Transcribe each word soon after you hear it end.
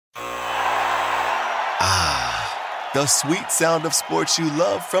The sweet sound of sports you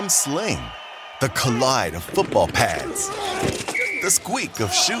love from Sling. The collide of football pads. The squeak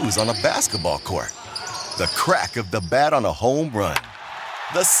of shoes on a basketball court. The crack of the bat on a home run.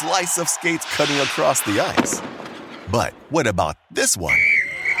 The slice of skates cutting across the ice. But what about this one?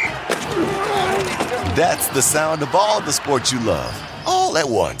 That's the sound of all the sports you love, all at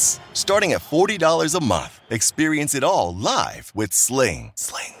once. Starting at $40 a month. Experience it all live with Sling.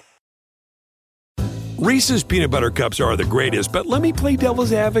 Reese's Peanut Butter Cups are the greatest, but let me play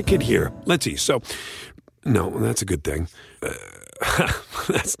devil's advocate here. Let's see. So, no, that's a good thing.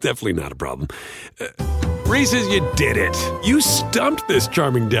 That's definitely not a problem. Reese's, you did it. You stumped this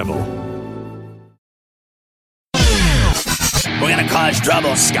charming devil. We're going to cause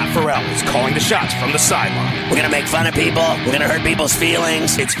trouble. Scott Ferrall is calling the shots from the sideline. We're going to make fun of people. We're going to hurt people's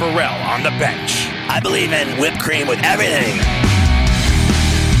feelings. It's Ferrall on the bench. I believe in whipped cream with everything.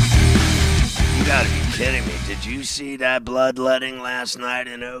 You got to be kidding me. Did you see that bloodletting last night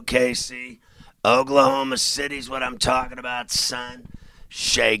in OKC? Oklahoma City's what I'm talking about, son.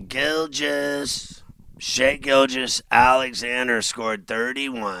 Shai Gilgeous Alexander scored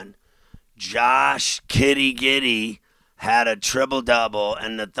 31. Josh Kitty Giddy had a triple-double,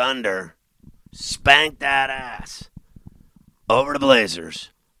 and the Thunder spanked that ass over the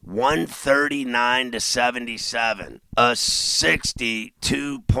Blazers. 139-77. A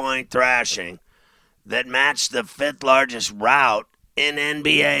 62-point thrashing that matched the fifth largest rout in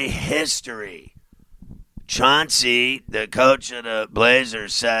NBA history. Chauncey, the coach of the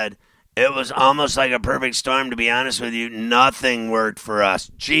Blazers, said, "It was almost like a perfect storm, to be honest with you. Nothing worked for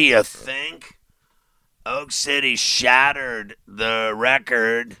us." Gee, you think? Oak City shattered the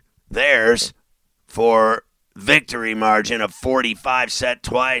record, theirs, for victory margin of 45 set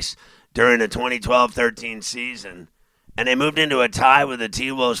twice during the 2012-13 season. And they moved into a tie with the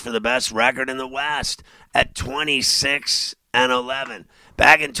T-Wolves for the best record in the West at 26-11.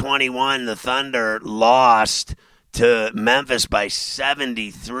 Back in 21, the Thunder lost to Memphis by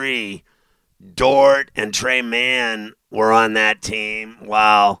 73. Dort and Trey Mann were on that team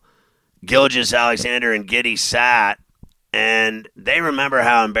while Gilgeous Alexander and Giddy sat, and they remember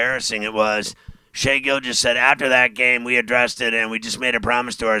how embarrassing it was. Shai Gilgeous said, "After that game, we addressed it, and we just made a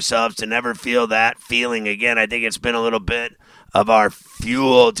promise to ourselves to never feel that feeling again." I think it's been a little bit of our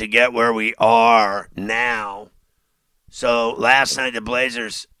fuel to get where we are now. So last night, the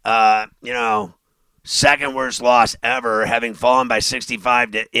Blazers, second worst loss ever, having fallen by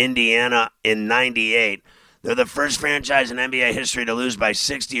 65 to Indiana in 98. They're the first franchise in NBA history to lose by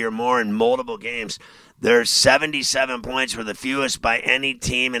 60 or more in multiple games. Their 77 points were the fewest by any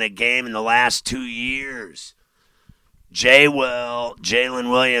team in a game in the last 2 years.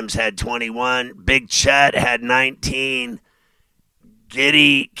 Jalen Williams had 21. Big Chet had 19.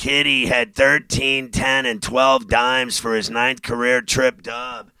 Kitty had 13, 10, and 12 dimes for his 9th career trip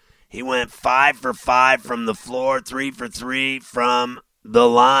dub. He went 5 for 5 from the floor, 3 for 3 from the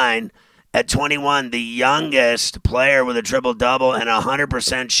line. At 21, the youngest player with a triple-double and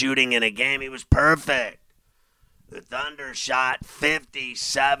 100% shooting in a game. He was perfect. The Thunder shot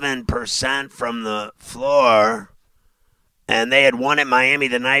 57% from the floor, and they had won at Miami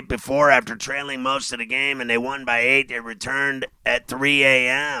the night before after trailing most of the game, and they won by 8. They returned at 3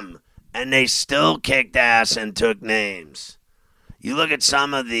 a.m., and they still kicked ass and took names. You look at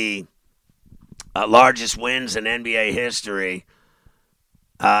some of the largest wins in NBA history.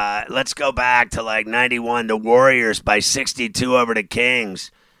 Let's go back to like 91, the Warriors by 62 over the Kings.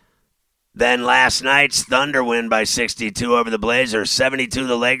 Then last night's Thunder win by 62 over the Blazers. 72,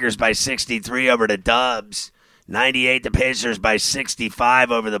 the Lakers by 63 over the Dubs. 98, the Pacers by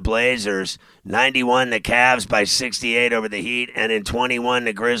 65 over the Blazers. 91, the Cavs by 68 over the Heat. And in 21,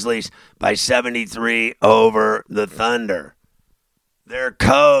 the Grizzlies by 73 over the Thunder. Their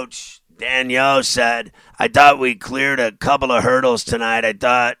coach, Daniel, said, "I thought we cleared a couple of hurdles tonight. I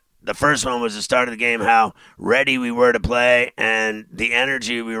thought the first one was the start of the game, how ready we were to play and the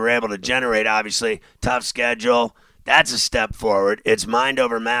energy we were able to generate, obviously. Tough schedule. That's a step forward. It's mind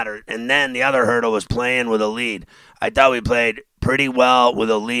over matter." And then the other hurdle was playing with a lead. "I thought we played pretty well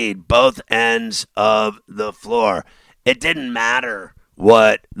with a lead, both ends of the floor." It didn't matter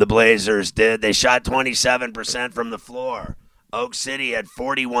what the Blazers did. They shot 27% from the floor. Oak City had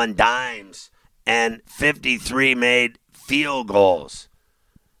 41 dimes and 53 made field goals.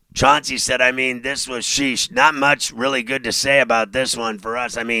 Chauncey said, this was sheesh. Not much really good to say about this one for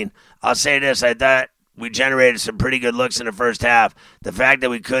us. I'll say this. I thought we generated some pretty good looks in the first half. The fact that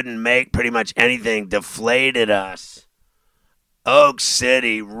we couldn't make pretty much anything deflated us. Oak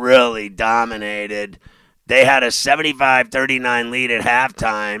City really dominated. They had a 75-39 lead at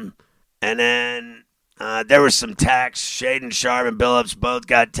halftime, and then There was some tax. Shaden Sharp and Billups both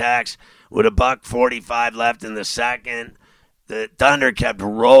got taxed with $1:45 left in the second. The Thunder kept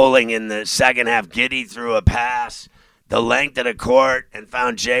rolling in the second half. Giddey threw a pass the length of the court and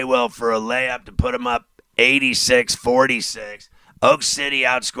found J. Will for a layup to put him up 86-46. Oak City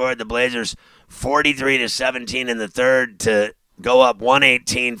outscored the Blazers 43-17 in the third to go up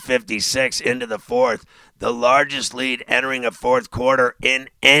 118-56 into the fourth, the largest lead entering a fourth quarter in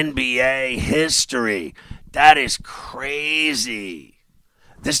NBA history. That is crazy.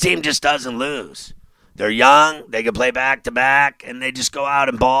 This team just doesn't lose. They're young, they can play back-to-back, and they just go out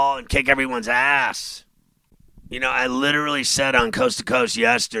and ball and kick everyone's ass. You know, I literally said on Coast to Coast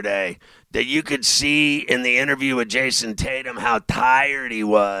yesterday that you could see in the interview with Jason Tatum how tired he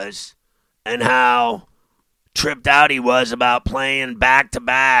was and how tripped out he was about playing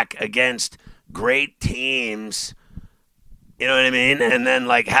back-to-back against great teams. You know what I mean? And then,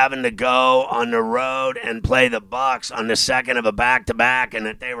 like, having to go on the road and play the Bucks on the second of a back-to-back, and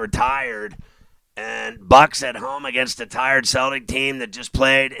that they were tired. And Bucks at home against a tired Celtic team that just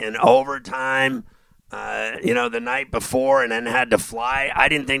played in overtime, the night before and then had to fly. I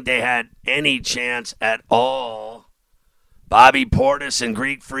didn't think they had any chance at all. Bobby Portis and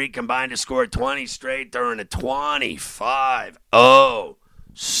Greek Freak combined to score 20 straight during a 25-0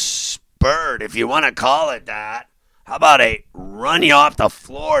 spurt, if you want to call it that. How about a run you off the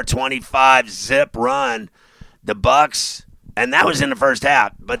floor 25-zip run? The Bucks, and that was in the first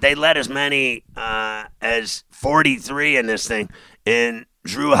half, but they led as many as 43 in this thing in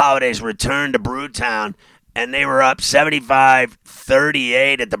Drew Holiday's return to Brewtown, and they were up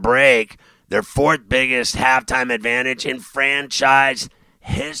 75-38 at the break, their fourth biggest halftime advantage in franchise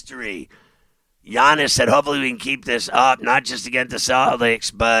history. Giannis said, hopefully we can keep this up, not just against the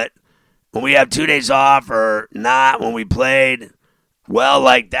Celtics, but when we have 2 days off or not, when we played well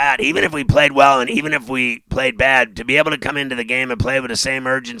like that, even if we played well and even if we played bad, to be able to come into the game and play with the same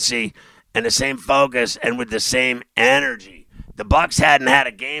urgency and the same focus and with the same energy. The Bucks hadn't had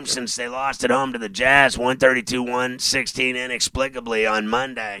a game since they lost at home to the Jazz 132-116 inexplicably on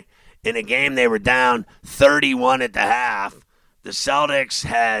Monday. In a game they were down 31 at the half. The Celtics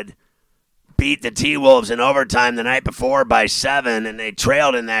had beat the T-Wolves in overtime the night before by 7, and they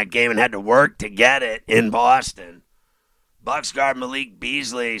trailed in that game and had to work to get it in Boston. Bucks guard Malik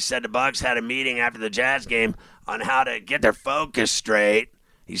Beasley said the Bucks had a meeting after the Jazz game on how to get their focus straight.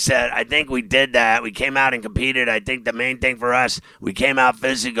 He said, I think we did that. We came out and competed. I think the main thing for us, we came out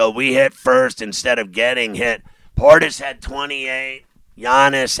physical. We hit first instead of getting hit. Portis had 28.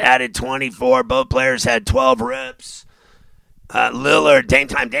 Giannis added 24. Both players had 12 rips. Lillard, Dame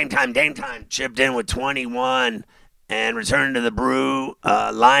time, chipped in with 21 and returned to the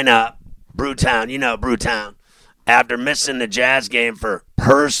lineup. Brewtown, Brewtown. After missing the Jazz game for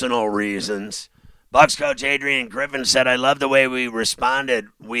personal reasons. Bucks coach Adrian Griffin said, I love the way we responded.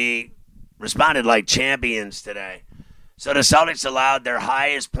 We responded like champions today. So the Celtics allowed their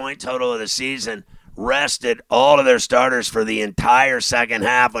highest point total of the season, rested all of their starters for the entire second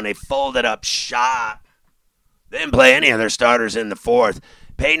half when they folded up shop. They didn't play any of their starters in the fourth.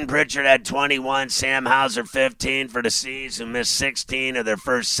 Peyton Pritchard had 21, Sam Hauser 15 for the C's, who missed 16 of their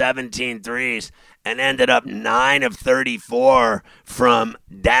first 17 threes and ended up 9 of 34 from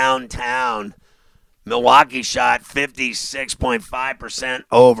downtown. Milwaukee shot 56.5%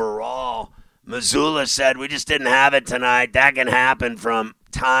 overall. Missoula said, we just didn't have it tonight. That can happen from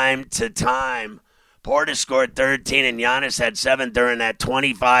time to time. Portis scored 13 and Giannis had 7 during that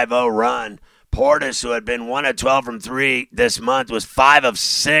 25-0 run. Portis, who had been 1 of 12 from 3 this month, was 5 of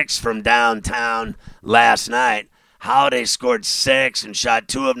 6 from downtown last night. Holiday scored 6 and shot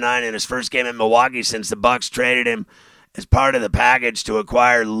 2 of 9 in his first game at Milwaukee since the Bucks traded him as part of the package to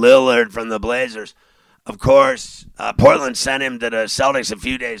acquire Lillard from the Blazers. Of course, Portland sent him to the Celtics a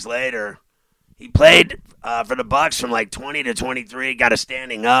few days later. He played for the Bucks from like 20 to 23, got a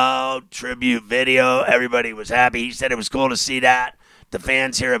standing O, tribute video. Everybody was happy. He said it was cool to see that. The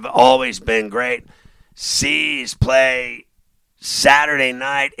fans here have always been great. C's play Saturday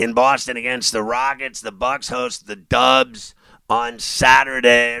night in Boston against the Rockets. The Bucks host the Dubs on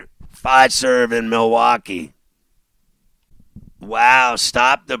Saturday, Fiserv in Milwaukee. Wow,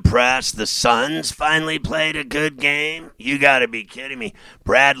 stop the press. The Suns finally played a good game? You got to be kidding me.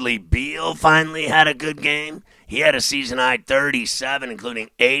 Bradley Beal finally had a good game. He had a season-high 37, including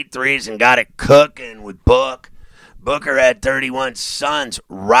 8 threes, and got it cooking with Book. Booker had 31. Suns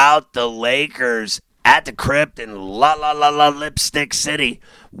rout the Lakers at the Crypt in Lipstick City.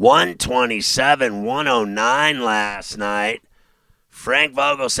 127-109 last night. Frank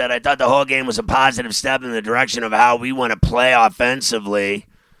Vogel said, I thought the whole game was a positive step in the direction of how we want to play offensively.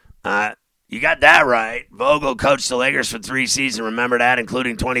 You got that right. Vogel coached the Lakers for 3 seasons. Remember that,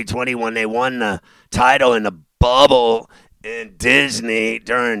 including 2020 when they won the title in the bubble in Disney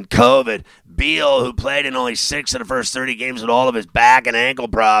during COVID. Beal, who played in only 6 of the first 30 games with all of his back and ankle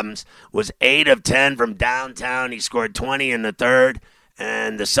problems, was 8 of 10 from downtown. He scored 20 in the third,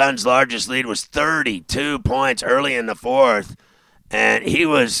 and the Suns' largest lead was 32 points early in the fourth. And he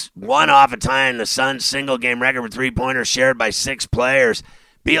was 1 off of tying the Suns' single-game record for three-pointers shared by 6 players.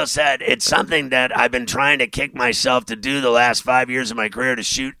 Beal said, "It's something that I've been trying to kick myself to do the last 5 years of my career, to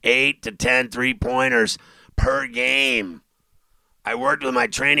shoot 8 to 10 three-pointers per game. I worked with my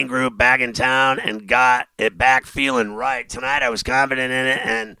training group back in town and got it back feeling right. Tonight I was confident in it,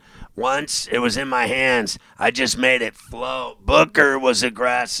 and once it was in my hands, I just made it flow." Booker was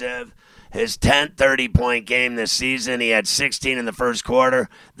aggressive. His 10th 30-point game this season. He had 16 in the first quarter.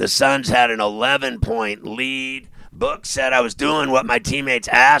 The Suns had an 11-point lead. Book said, "I was doing what my teammates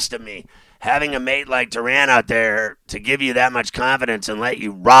asked of me. Having a mate like Durant out there to give you that much confidence and let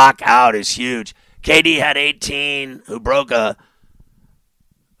you rock out is huge." KD had 18, who broke a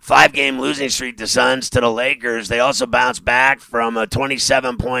 5-game losing streak the Suns to the Lakers. They also bounced back from a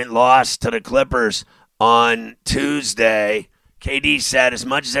 27-point loss to the Clippers on Tuesday. KD said, "As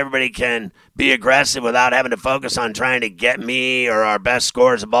much as everybody can be aggressive without having to focus on trying to get me or our best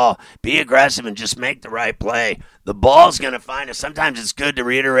scorers the ball, be aggressive and just make the right play. The ball's going to find us." Sometimes it's good to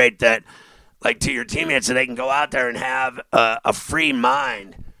reiterate that, like, to your teammates, so they can go out there and have a free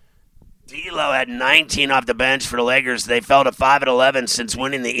mind. D'Lo had 19 off the bench for the Lakers. They fell to 5-11 since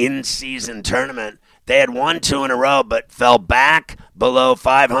winning the in-season tournament. They had won 2 in a row, but fell back below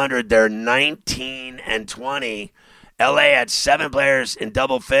 500. They're 19-20. LA had 7 players in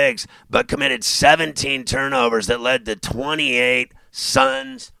double figs, but committed 17 turnovers that led to 28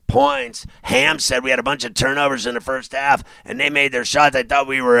 Suns points. Ham said, "We had a bunch of turnovers in the first half, and they made their shots. I thought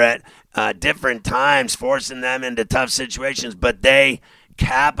we were at different times, forcing them into tough situations, but they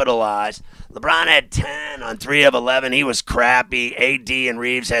capitalized." LeBron had 10 on 3 of 11. He was crappy. AD and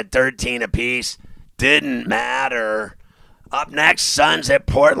Reeves had 13 apiece. Didn't matter. Up next, Suns at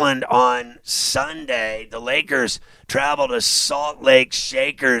Portland on Sunday. The Lakers travel to Salt Lake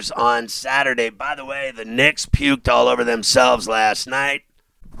Shakers on Saturday. By the way, the Knicks puked all over themselves last night.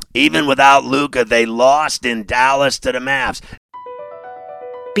 Even without Luka, they lost in Dallas to the Mavs.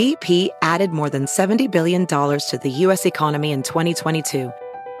 BP added more than $70 billion to the U.S. economy in 2022.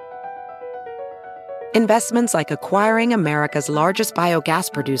 Investments like acquiring America's largest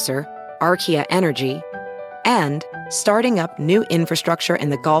biogas producer, Archaea Energy, and starting up new infrastructure in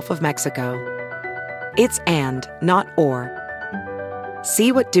the Gulf of Mexico. It's and, not or.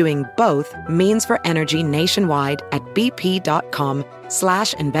 See what doing both means for energy nationwide at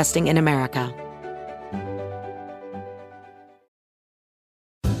bp.com/investing in America.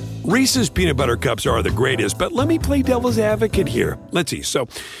 Reese's peanut butter cups are the greatest, but let me play devil's advocate here. Let's see. So,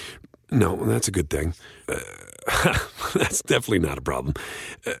 no, that's a good thing. That's definitely not a problem.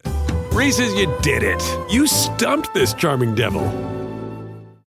 Reese's, you did it. You stumped this charming devil.